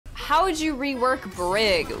how would you rework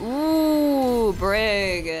Brig? Ooh,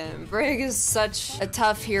 Brig. Brig is such a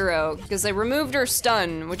tough hero because they removed her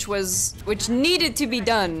stun, which needed to be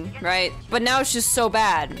done, right? But now it's just so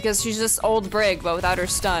bad because she's just old Brig, but without her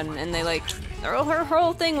stun, and they like her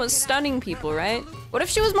whole thing was stunning people, right? What if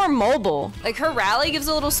she was more mobile? Like, her rally gives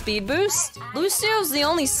a little speed boost. Lucio's the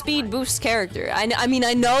only speed boost character. I mean,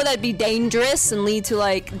 I know that'd be dangerous and lead to,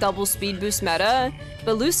 like, double speed boost meta,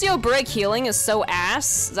 but Lucio Brig healing is so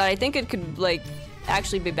ass that I think it could, like,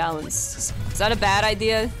 actually be balanced. Is that a bad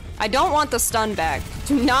idea? I don't want the stun back.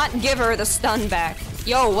 Do not give her the stun back.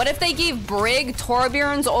 Yo, what if they gave Brig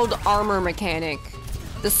Torbjorn's old armor mechanic?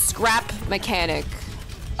 The scrap mechanic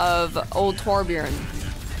of old Torbjorn.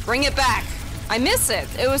 Bring it back. I miss it.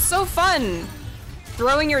 It was so fun.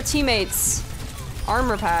 Throwing your teammates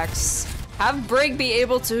armor packs. Have Brig be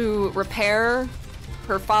able to repair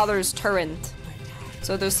her father's turret.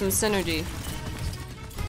 So there's some synergy.